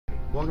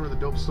Welcome to the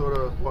Dope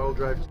Soda Bottle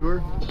Drive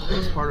Tour.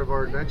 As part of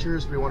our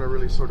adventures, we want to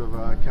really sort of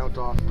count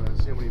off,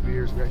 see how many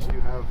beers we actually do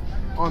have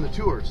on the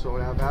tour. So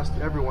I've asked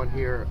everyone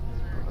here,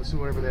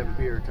 whenever they have a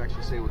beer, to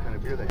actually say what kind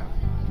of beer they have.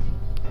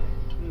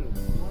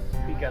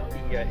 We got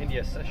the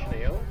India Session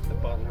Ale, the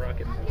Bottle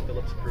Rocket from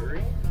Phillips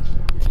Brewery.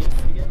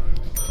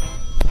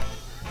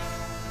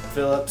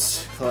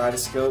 Phillips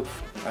Kaleidoscope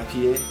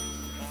IPA.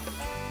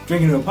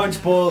 Drinking a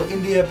Punch Bowl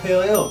India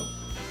Pale Ale.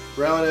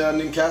 Brown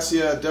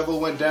Ninkasi Devil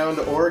Went Down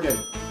to Oregon.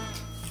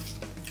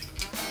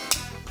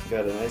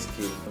 Got an ice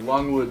cube.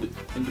 Longwood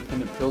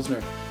Independent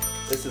Pilsner.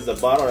 This is a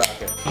Bottle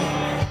Rocket.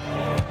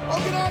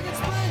 Okanagan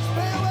Springs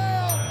Pale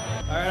Ale!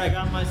 Alright, I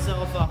got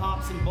myself a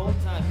Hops and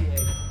Bolts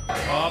IPA.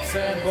 Hops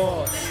and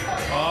Bolts.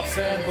 Hops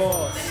and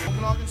Bolts.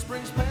 Okanagan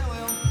Springs Pale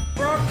Ale.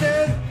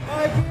 Brockton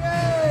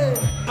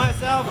IPA!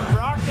 Myself a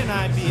Brockton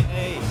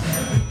IPA.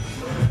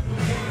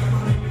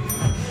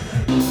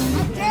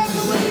 I can't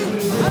believe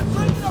I'm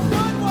drinking a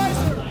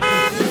Budweiser!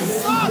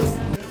 This sucks!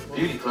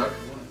 Beauty Club.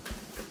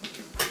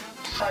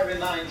 I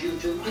remind you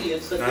to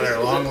idiots that Another this is a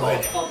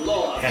Longwood. court of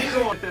law.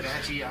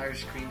 Banshee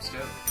Irish Cream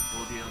Stout.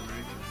 Old Yale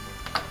Root.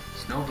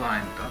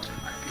 Snowblind Belgian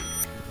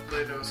IPA.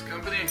 Lighthouse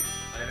Company.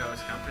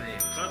 Lighthouse Company.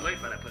 It's not late,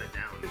 but I put it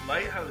down.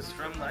 Lighthouse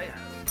from Lighthouse,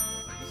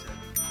 like you said.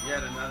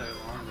 Yet another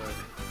Longwood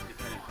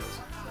Independent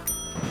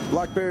Pilsner.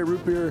 Blackberry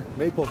Root Beer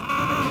Maple.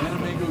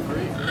 Nanaimo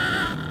Grape.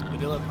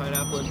 Vanilla,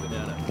 pineapple, and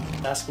banana.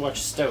 Sasquatch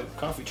Stout,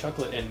 coffee,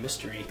 chocolate, and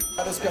mystery.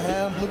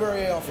 Ataskahan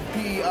Blueberry Ale from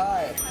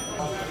PEI.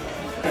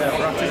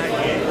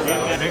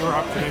 Big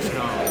Rock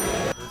Traditional.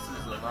 This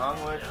is the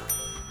Longwood.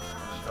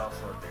 It's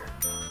also a beer.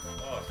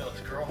 Oh,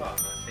 Phillips Girl Hop,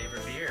 my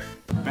favorite beer.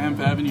 Banff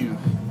Avenue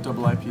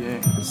Double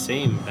IPA.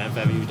 Same, Banff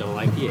Avenue Double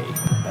IPA.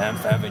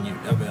 Banff Avenue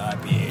Double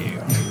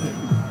IPA.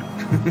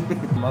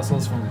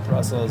 Mussels from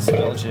Brussels,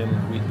 Belgian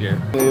wheat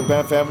beer. The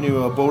Banff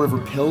Avenue Bow River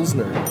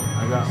Pilsner.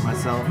 I got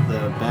myself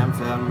the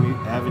Banff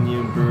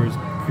Avenue Brewers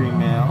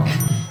Cream Ale.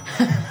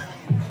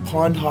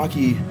 Pond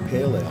Hockey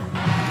Pale Ale.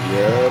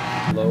 Yep.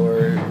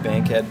 Lower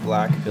Bankhead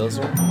Black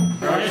Pilsner.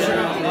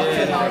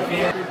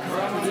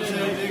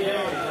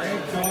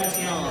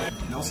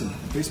 Nelson,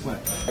 faceplant.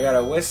 I got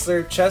a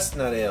Whistler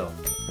Chestnut Ale.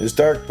 It's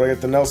dark, but I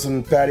got the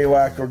Nelson Patty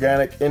Whack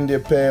Organic India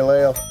Pale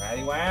Ale.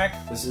 Patty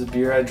Whack. This is a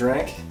beer I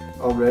drank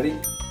already.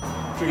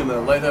 Drinking the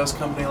Lighthouse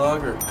Company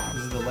Lager.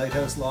 This is the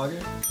Lighthouse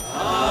Lager.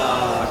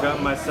 I got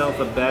myself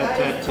a Bad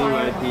Tattoo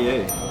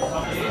IPA.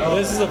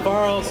 This is a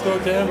Barrel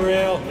Smoked Amber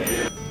Ale.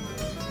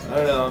 I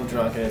don't know, I'm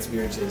drunk and it's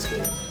beer and tastes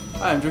good.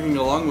 Hi, I'm drinking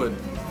a Longwood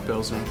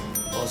Pilsner.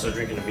 Also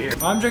drinking a beer.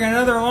 I'm drinking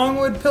another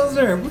Longwood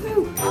Pilsner.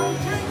 Woo!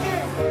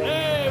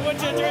 Hey, what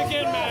you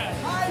drinking, man?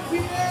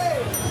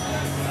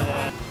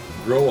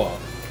 Grow Up.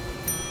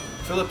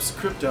 Phillips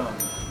Krypton.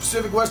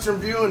 Pacific Western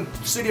View and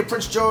City of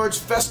Prince George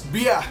Fest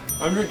Beer.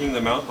 I'm drinking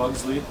the Mount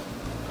Pugsley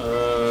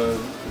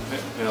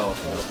Pale.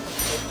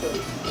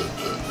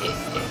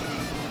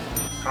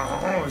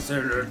 Oh,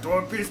 c'est le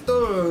trois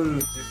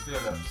pistoles.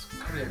 Phillips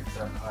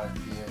Krypton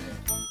IPA.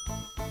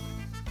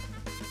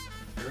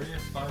 Area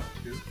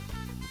 52. Is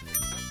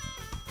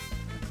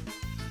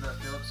that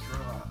Phillips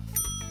Grow Up?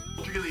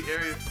 Drinking the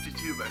Area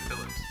 52 by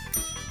Phillips.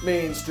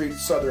 Main Street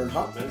Southern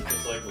Hop.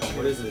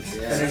 What is this?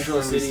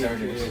 Central City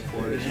Imperial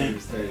Quarters.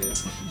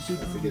 That's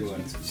a good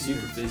one.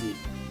 Super busy.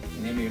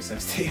 Name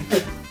yourself Steve.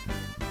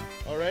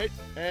 All right,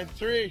 and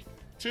 3,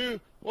 2,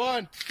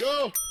 1,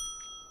 go.